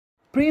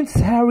Prince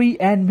Harry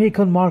and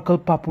Meghan Markle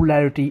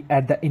popularity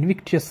at the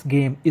Invictus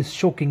game is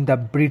shocking the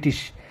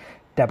British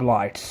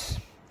tabloids.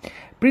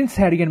 Prince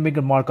Harry and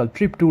Meghan Markle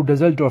trip to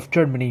Düsseldorf,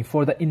 Germany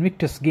for the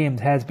Invictus Games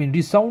has been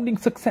resounding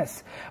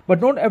success,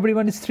 but not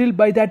everyone is thrilled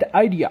by that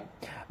idea.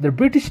 The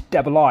British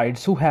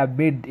tabloids, who have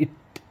made it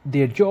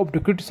their job to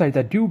criticize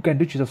the Duke and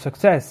Duchess of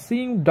success,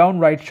 seem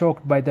downright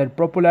shocked by their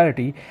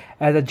popularity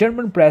as the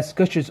German press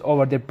gushes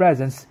over their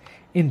presence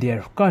in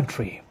their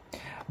country.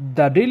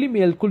 The Daily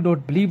Mail could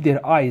not believe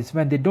their eyes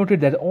when they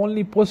noted that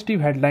only positive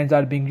headlines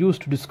are being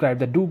used to describe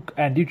the Duke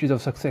and Duchess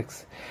of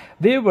success.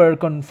 They were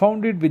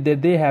confounded with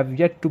that they have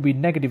yet to be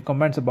negative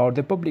comments about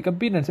their public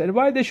appearance and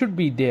why they should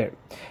be there.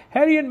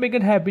 Harry and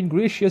Meghan have been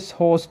gracious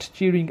hosts,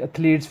 cheering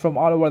athletes from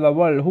all over the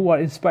world who are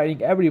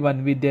inspiring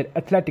everyone with their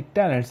athletic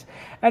talents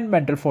and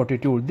mental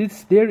fortitude.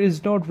 There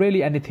is not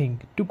really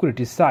anything to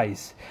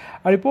criticize.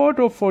 A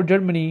reporter for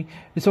Germany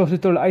resources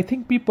told, "I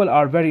think people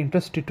are very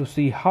interested to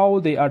see how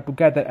they are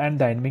together and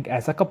dynamic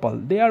as a couple.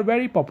 They are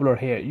very popular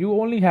here. You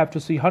only have to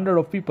see hundreds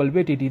of people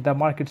waited in the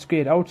market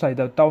square outside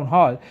the town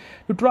hall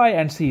to try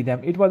and see them.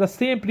 It was the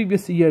same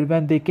previous year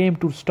when they came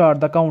to start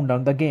the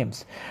countdown the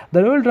games."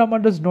 The royal drama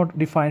does not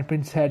define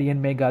Prince Harry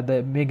and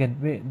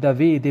Meghan the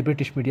way the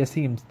British media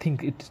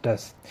think it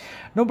does.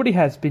 Nobody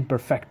has been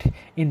perfect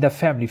in the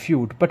family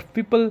feud, but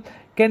people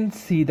can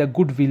see the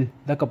goodwill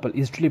the couple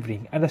is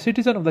delivering, and the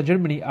citizens of the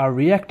Germany are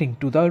reacting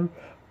to the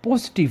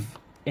positive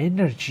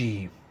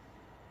energy.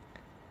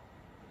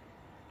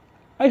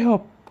 I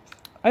hope.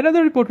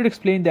 Another reporter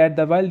explained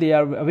that while they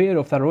are aware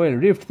of the royal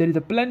rift, there is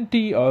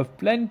plenty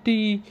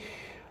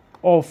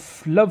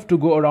of love to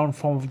go around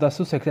from the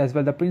Sussex as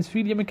well, the Prince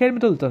William and Kate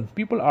Middleton.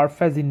 People are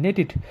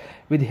fascinated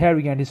with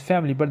Harry and his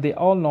family, but they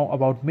all know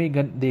about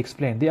Meghan, they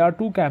explained. There are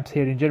two camps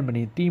here in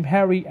Germany, Team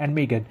Harry and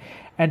Meghan,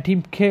 and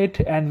Team Kate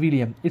and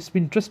William. It's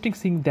been interesting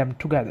seeing them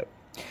together.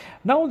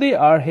 Now they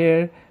are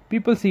here.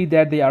 People see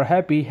that they are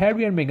happy.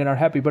 Harry and Meghan are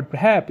happy, but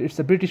perhaps it's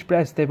the British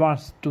press they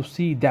want to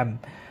see them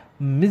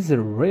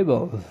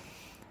miserable.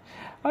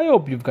 I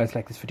hope you guys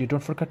like this video.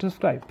 Don't forget to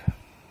subscribe.